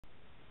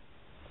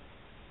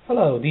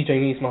Hello, DJ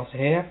Muzemaster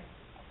here,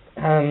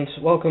 and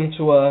welcome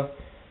to a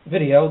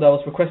video that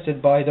was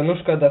requested by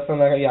Danushka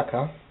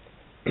Dassanayaka.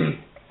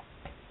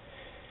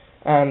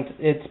 And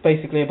it's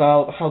basically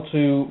about how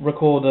to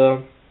record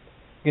a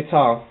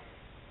guitar.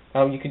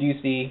 How you could use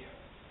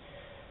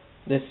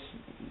this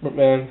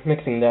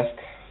mixing desk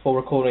for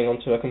recording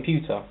onto a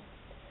computer.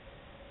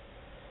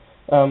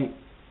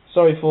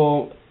 Sorry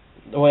for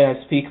the way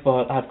I speak,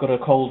 but I've got a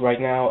cold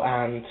right now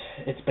and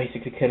it's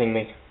basically killing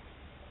me.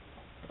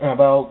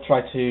 But I'll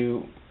try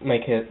to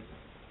make it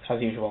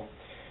as usual.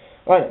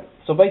 Right,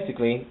 so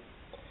basically,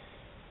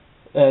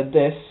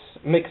 this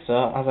mixer,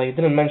 as I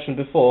didn't mention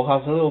before,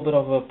 has a little bit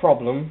of a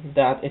problem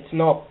that it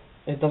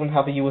doesn't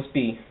have a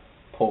USB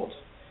port.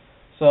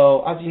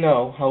 So, as you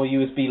know how a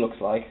USB looks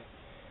like,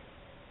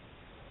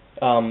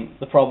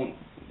 the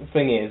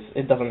thing is,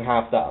 it doesn't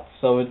have that.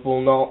 So it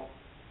will not,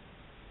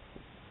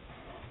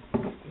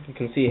 you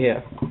can see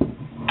here,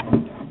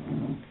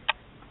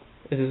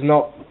 it does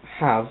not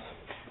have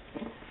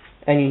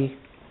any,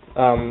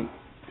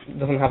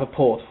 doesn't have a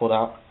port for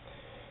that.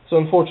 So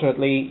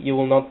unfortunately, you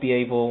will not be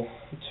able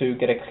to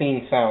get a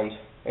clean sound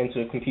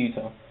into a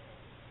computer.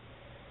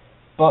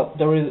 But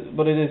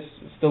it is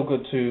still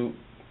good to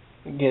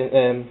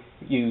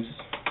use.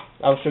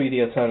 I'll show you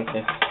the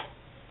alternatives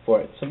for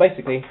it. So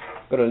basically,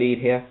 I've got a lead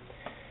here.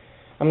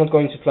 I'm not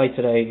going to play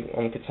today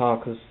on guitar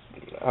because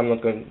I'm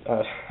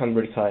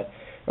really tired.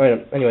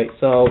 Right, anyway,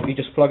 so you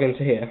just plug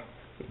into here,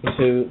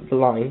 into the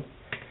line.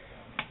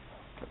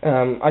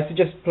 I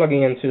suggest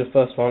plugging into the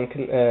first one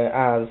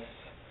as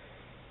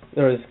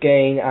there is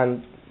gain,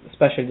 and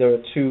especially there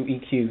are two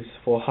EQs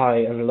for high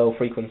and low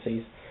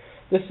frequencies.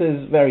 This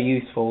is very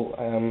useful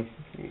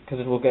because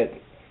it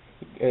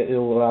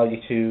will allow you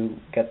to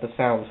get the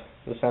sound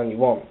you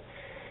want.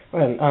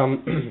 Right,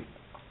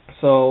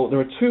 so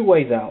there are two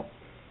ways out.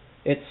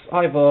 It's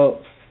either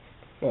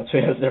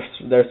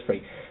there's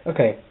three.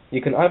 Okay,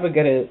 you can either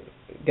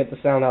get the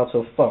sound out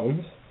of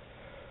phones,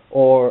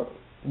 or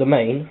the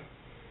main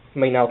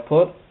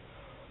output,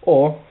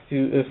 or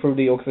through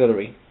the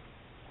auxiliary.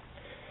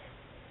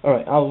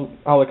 Alright,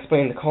 I'll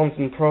explain the cons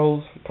and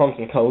pros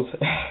and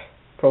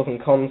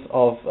cons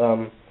of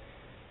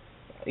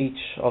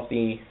each of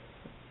the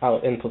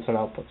inputs and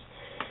outputs.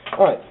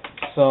 Alright,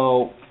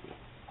 so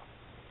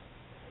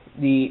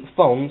the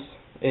phones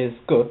is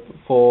good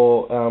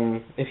for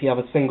if you have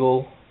a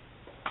single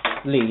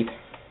lead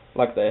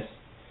like this.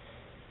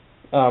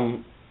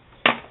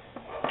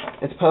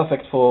 It's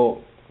perfect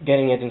for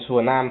getting it into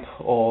an amp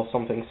or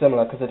something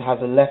similar because it has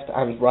a left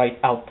and right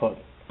output,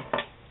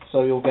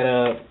 so you'll get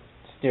a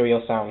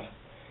stereo sound.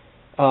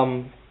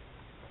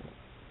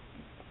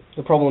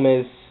 The problem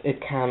is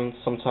it can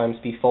sometimes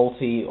be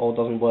faulty or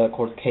doesn't work,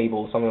 or the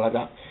cable, something like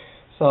that,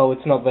 so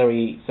it's not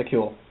very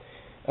secure.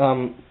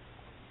 The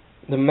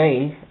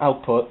main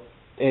output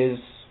is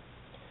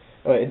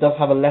it does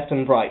have a left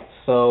and right,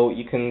 so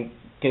you can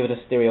give it a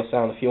stereo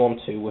sound if you want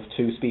to with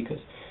two speakers.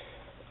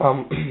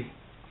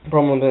 The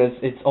problem is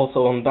it's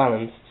also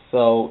unbalanced,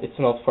 so it's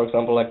not, for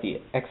example, like the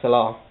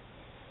XLR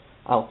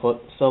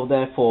output, so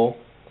therefore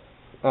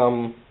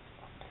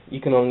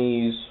you can only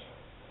use,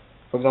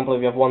 for example,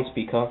 if you have one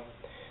speaker,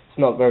 it's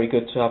not very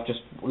good to have just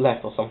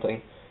left or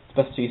something. It's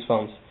best to use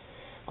phones.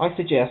 I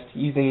suggest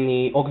using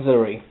the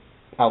auxiliary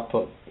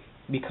output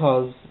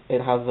because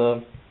it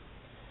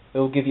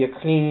will give you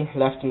a clean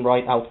left and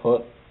right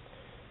output.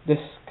 This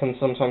can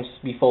sometimes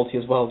be faulty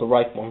as well, the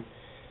right one,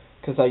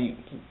 because I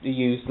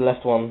use the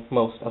left one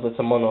most, as it's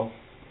a mono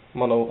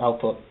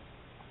output.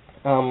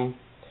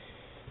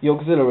 The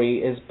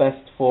auxiliary is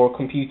best for a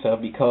computer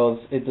because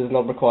it does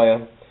not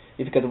require,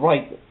 if you get the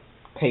right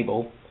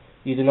cable,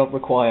 you do not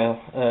require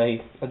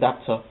a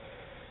adapter.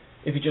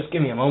 If you just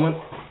give me a moment.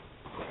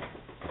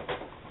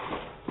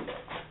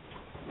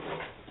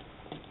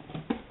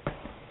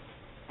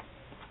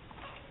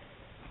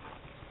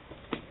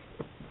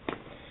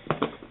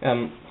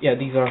 Yeah,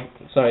 these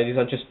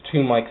are just two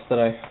mics that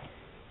I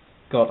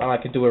got, and I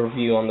could do a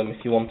review on them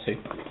if you want to.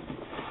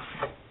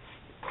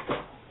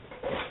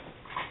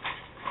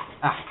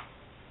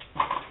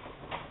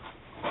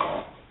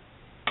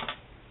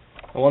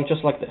 I want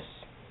just like this.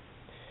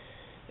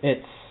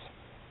 It's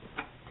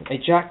a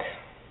jack,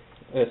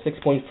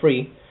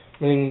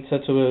 6.3mm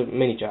to a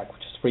mini jack,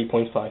 which is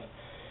 3.5.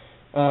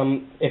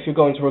 If you're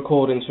going to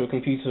record into a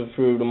computer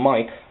through the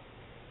mic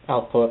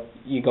output,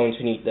 you're going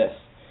to need this.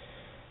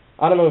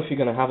 I don't know if you're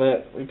going to have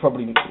it,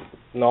 probably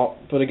not,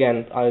 but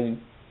again,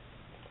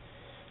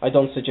 I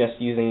don't suggest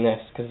using this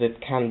because it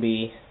can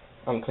be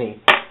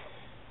unclean.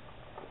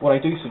 What I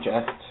do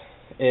suggest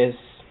is,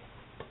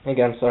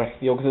 again, sorry,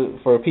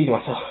 for repeating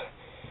myself,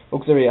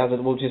 auxiliary, as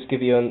it will just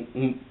give you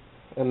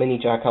a mini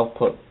jack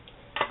output.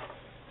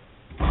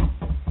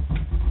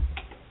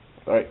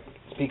 Alright,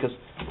 speakers.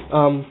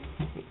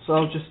 So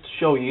I'll just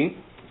show you.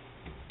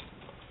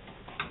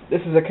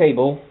 This is a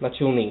cable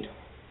that you'll need.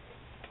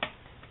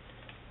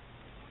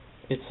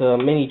 It's a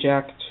mini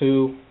jack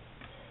to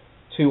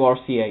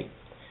RCA,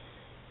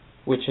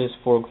 which is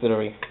for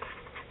auxiliary.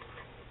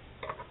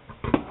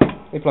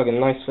 We plug in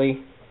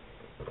nicely.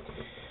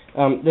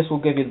 This will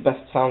give you the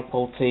best sound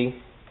quality.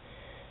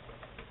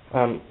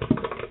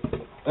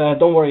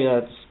 Don't worry,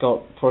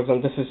 Scott. For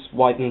example, this is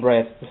white and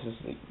red. This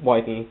is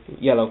white and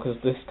yellow because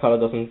this color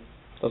doesn't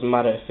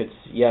matter if it's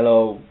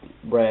yellow,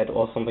 red,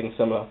 or something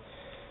similar.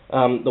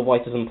 The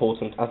white is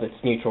important as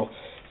it's neutral.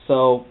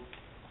 So,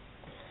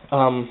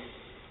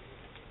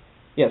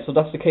 yeah. So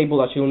that's the cable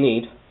that you'll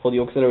need for the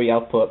auxiliary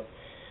output,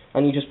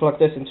 and you just plug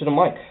this into the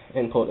mic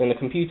input in the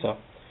computer.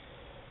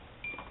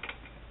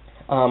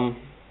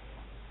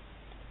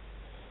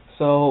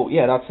 So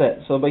yeah, that's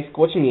it. So basically,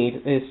 what you need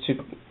is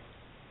to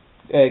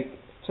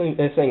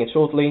saying it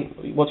shortly,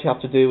 what you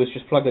have to do is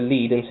just plug a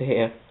lead into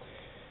here.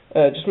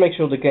 Just make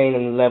sure the gain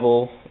and the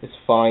level is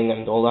fine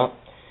and all that.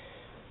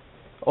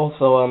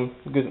 Also,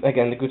 the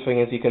good thing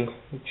is you can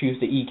choose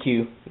the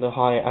EQ, the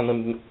high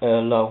and the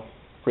low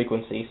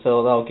frequency,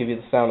 so that'll give you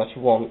the sound that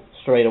you want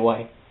straight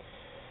away.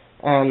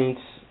 And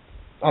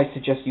I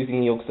suggest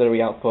using the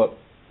auxiliary output,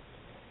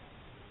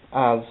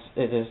 as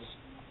it is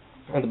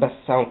the best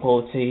sound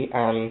quality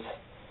and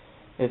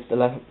it's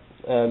the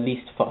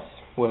least fuss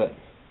with it.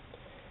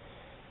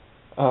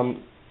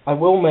 I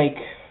will make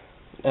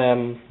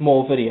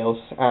more videos,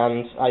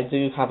 and I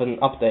do have an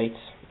update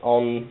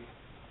on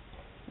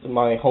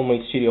my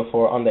homemade studio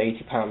for under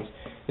 £80.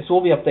 This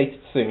will be updated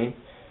soon,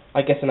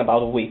 I guess in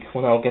about a week,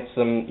 when I'll get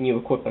some new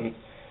equipment.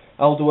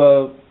 I'll do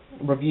a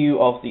review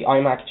of the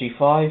iMac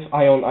G5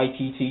 Ion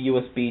ITT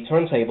USB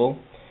turntable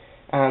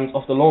and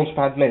of the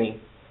Launchpad Mini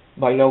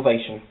by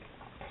Novation.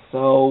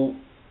 So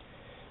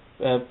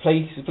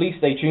please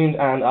stay tuned,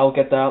 and I'll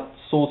get that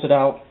sorted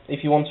out.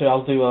 If you want to,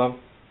 I'll do a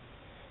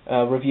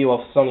review of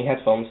Sony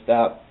headphones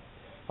that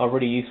are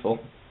really useful.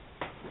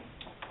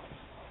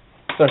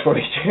 Sorry for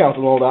reaching out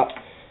and all that.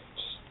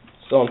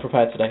 Just so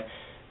unprepared today.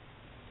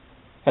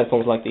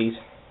 Headphones like these.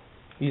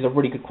 These are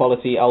really good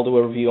quality. I'll do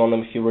a review on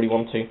them if you really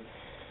want to.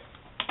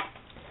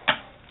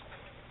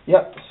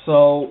 Yep,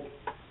 so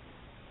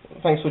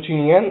thanks for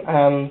tuning in,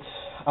 and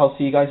I'll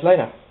see you guys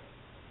later.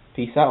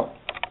 Peace out.